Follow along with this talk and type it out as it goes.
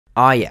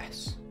Ah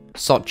yes,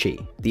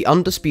 Sochi, the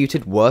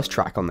undisputed worst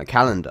track on the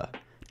calendar.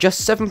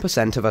 Just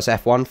 7% of us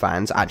F1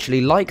 fans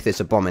actually like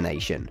this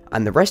abomination,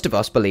 and the rest of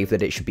us believe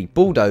that it should be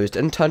bulldozed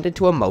and turned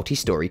into a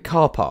multi-story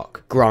car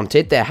park.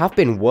 Granted, there have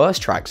been worse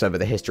tracks over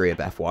the history of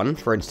F1,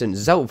 for instance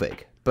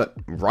Zelvig, but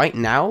right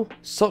now,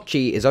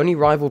 Sochi is only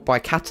rivaled by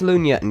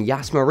Catalunya and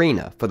Yas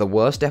Marina for the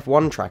worst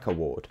F1 track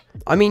award.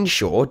 I mean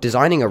sure,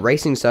 designing a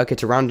racing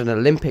circuit around an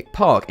Olympic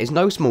park is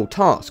no small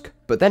task,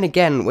 but then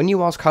again, when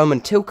you ask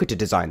Hermann Tilke to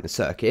design the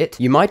circuit,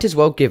 you might as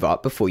well give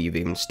up before you've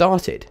even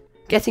started.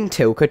 Getting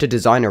Tilke to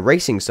design a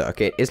racing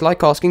circuit is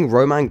like asking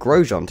Romain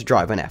Grosjean to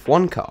drive an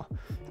F1 car.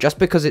 Just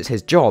because it's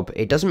his job,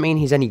 it doesn't mean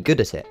he's any good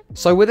at it.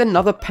 So with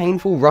another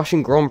painful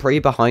Russian Grand Prix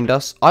behind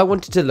us, I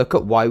wanted to look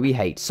at why we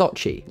hate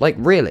Sochi. Like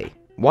really,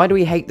 why do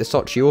we hate the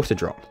Sochi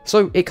Autodrom?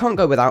 So it can't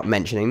go without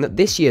mentioning that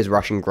this year's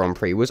Russian Grand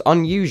Prix was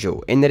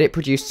unusual in that it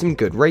produced some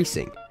good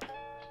racing.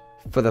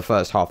 For the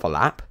first half a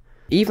lap.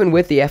 Even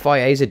with the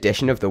FIA's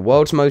addition of the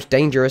world's most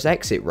dangerous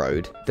exit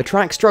road, the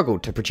track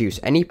struggled to produce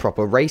any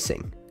proper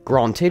racing.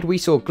 Granted, we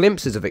saw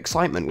glimpses of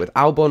excitement with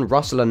Albon,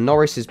 Russell and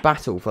Norris's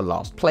battle for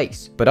last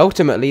place, but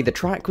ultimately the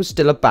track was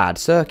still a bad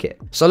circuit.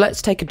 So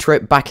let's take a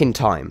trip back in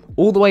time,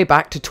 all the way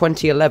back to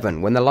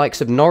 2011 when the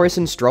likes of Norris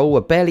and Stroll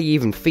were barely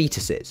even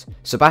fetuses,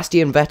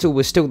 Sebastian Vettel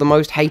was still the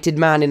most hated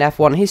man in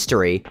F1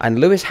 history, and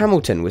Lewis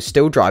Hamilton was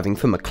still driving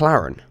for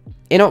McLaren.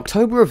 In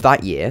October of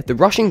that year, the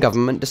Russian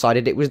government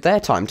decided it was their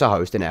time to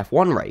host an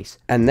F1 race,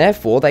 and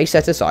therefore they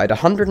set aside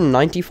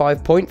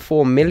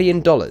 $195.4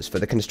 million for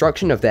the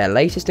construction of their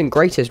latest and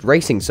greatest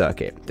racing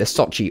circuit, the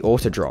Sochi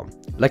Autodrom.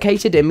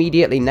 Located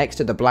immediately next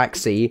to the Black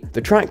Sea, the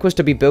track was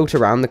to be built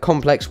around the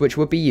complex which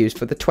would be used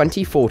for the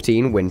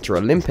 2014 Winter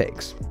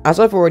Olympics. As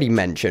I've already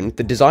mentioned,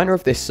 the designer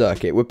of this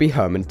circuit would be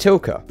Hermann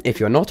Tilke. If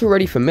you're not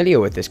already familiar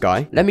with this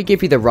guy, let me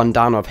give you the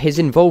rundown of his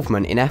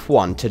involvement in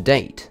F1 to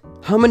date.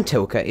 Hermann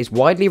Tilke is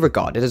widely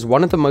regarded as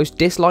one of the most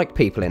disliked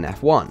people in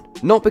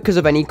F1, not because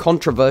of any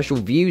controversial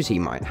views he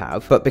might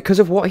have, but because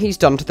of what he's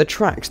done to the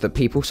tracks that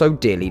people so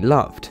dearly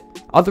loved.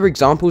 Other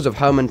examples of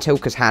Hermann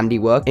Tilke's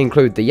handiwork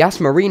include the Yas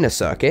Marina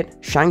circuit,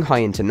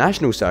 Shanghai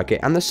International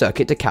Circuit and the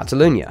Circuit de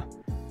Catalunya.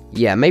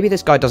 Yeah, maybe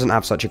this guy doesn't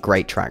have such a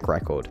great track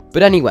record.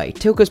 But anyway,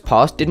 Tilke's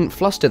past didn't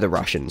fluster the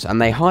Russians,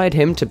 and they hired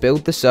him to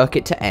build the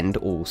circuit to end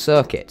all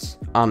circuits.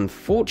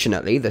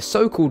 Unfortunately, the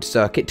so-called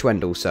circuit to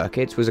end all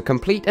circuits was a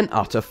complete and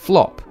utter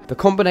flop. The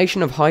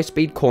combination of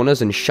high-speed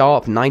corners and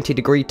sharp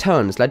 90-degree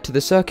turns led to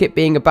the circuit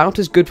being about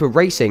as good for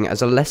racing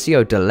as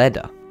Alessio de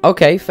Leda.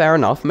 Okay, fair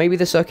enough, maybe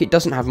the circuit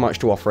doesn't have much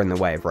to offer in the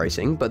way of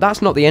racing, but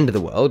that's not the end of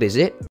the world, is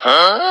it?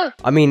 Huh?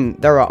 I mean,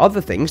 there are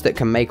other things that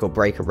can make or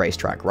break a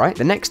racetrack, right?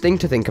 The next thing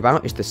to think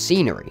about is the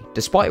scenery.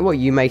 Despite what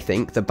you may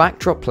think, the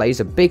backdrop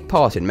plays a big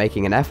part in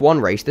making an F1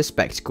 race the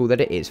spectacle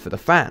that it is for the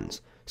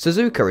fans.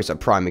 Suzuka is a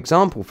prime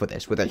example for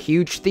this, with a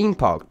huge theme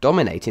park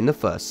dominating the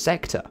first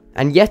sector.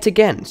 And yet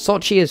again,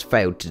 Sochi has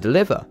failed to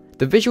deliver.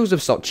 The visuals of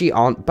Sochi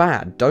aren't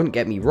bad, don't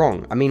get me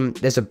wrong. I mean,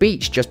 there's a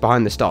beach just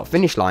behind the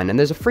start-finish line and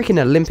there's a freaking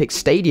Olympic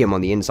stadium on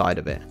the inside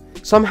of it.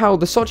 Somehow,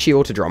 the Sochi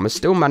Autodrom has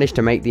still managed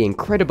to make the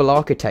incredible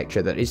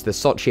architecture that is the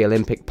Sochi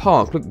Olympic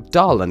Park look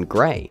dull and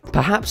grey.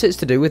 Perhaps it's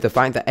to do with the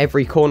fact that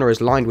every corner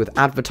is lined with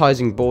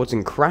advertising boards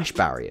and crash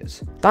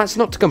barriers. That's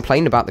not to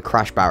complain about the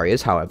crash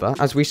barriers, however,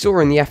 as we saw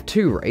in the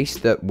F2 race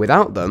that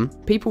without them,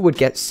 people would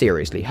get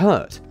seriously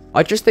hurt.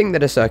 I just think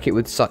that a circuit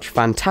with such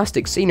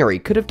fantastic scenery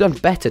could have done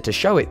better to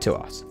show it to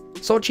us.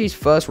 Sochi's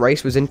first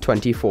race was in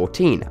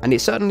 2014, and it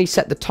certainly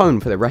set the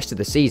tone for the rest of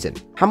the season.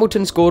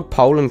 Hamilton scored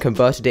pole and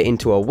converted it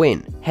into a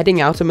win,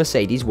 heading out a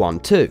Mercedes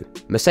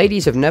 1-2.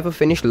 Mercedes have never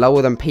finished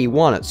lower than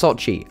P1 at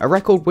Sochi, a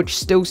record which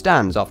still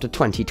stands after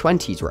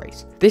 2020's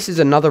race. This is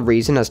another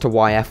reason as to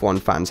why F1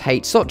 fans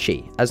hate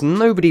Sochi, as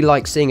nobody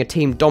likes seeing a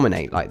team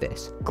dominate like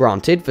this.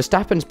 Granted,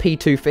 Verstappen's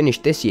P2 finish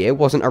this year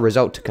wasn't a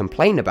result to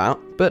complain about,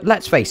 but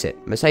let's face it,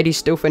 Mercedes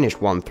still finished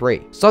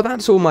 1-3. So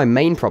that's all my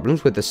main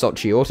problems with the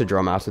Sochi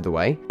Autodrom out of the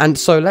way, and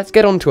so let's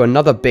get on to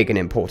another big and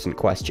important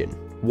question.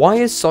 Why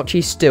is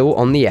Sochi still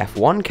on the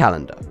F1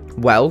 calendar?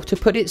 Well, to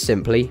put it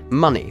simply,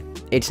 money.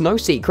 It's no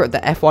secret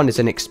that F1 is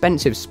an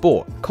expensive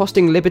sport,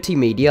 costing Liberty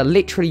Media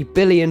literally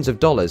billions of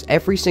dollars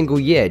every single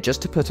year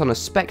just to put on a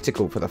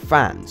spectacle for the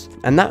fans.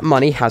 And that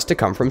money has to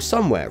come from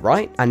somewhere,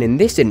 right? And in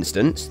this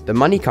instance, the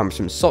money comes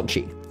from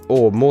Sochi,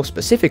 or more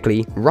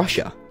specifically,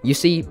 Russia. You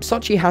see,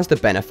 Sochi has the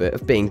benefit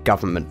of being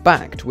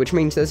government-backed, which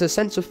means there's a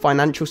sense of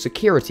financial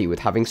security with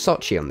having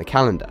Sochi on the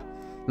calendar.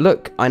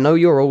 Look, I know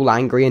you're all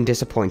angry and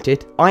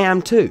disappointed, I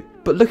am too.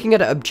 But looking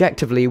at it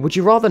objectively, would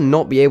you rather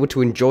not be able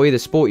to enjoy the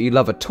sport you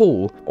love at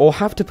all, or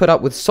have to put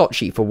up with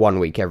Sochi for 1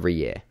 week every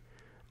year?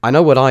 I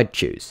know what I'd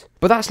choose.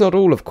 But that's not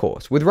all, of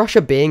course. With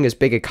Russia being as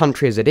big a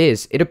country as it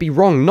is, it'd be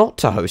wrong not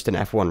to host an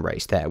F1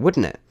 race there,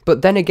 wouldn't it?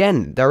 But then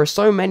again, there are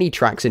so many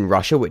tracks in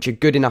Russia which are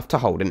good enough to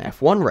hold an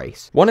F1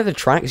 race. One of the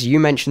tracks you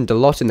mentioned a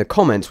lot in the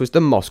comments was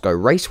the Moscow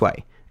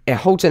Raceway. It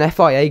holds an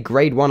FIA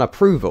Grade 1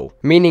 approval,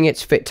 meaning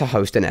it's fit to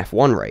host an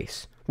F1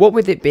 race. What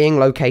with it being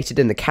located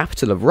in the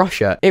capital of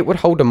Russia, it would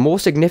hold a more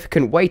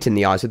significant weight in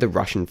the eyes of the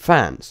Russian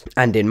fans,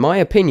 and in my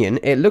opinion,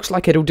 it looks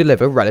like it'll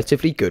deliver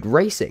relatively good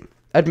racing.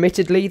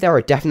 Admittedly, there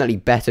are definitely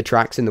better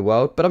tracks in the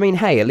world, but I mean,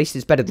 hey, at least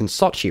it's better than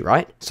Sochi,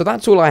 right? So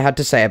that's all I had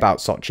to say about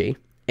Sochi.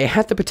 It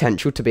had the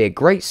potential to be a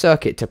great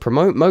circuit to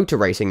promote motor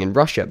racing in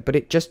Russia, but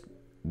it just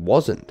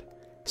wasn't.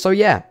 So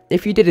yeah,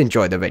 if you did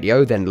enjoy the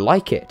video, then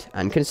like it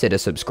and consider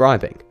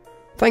subscribing.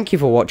 Thank you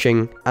for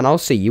watching, and I'll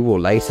see you all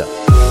later.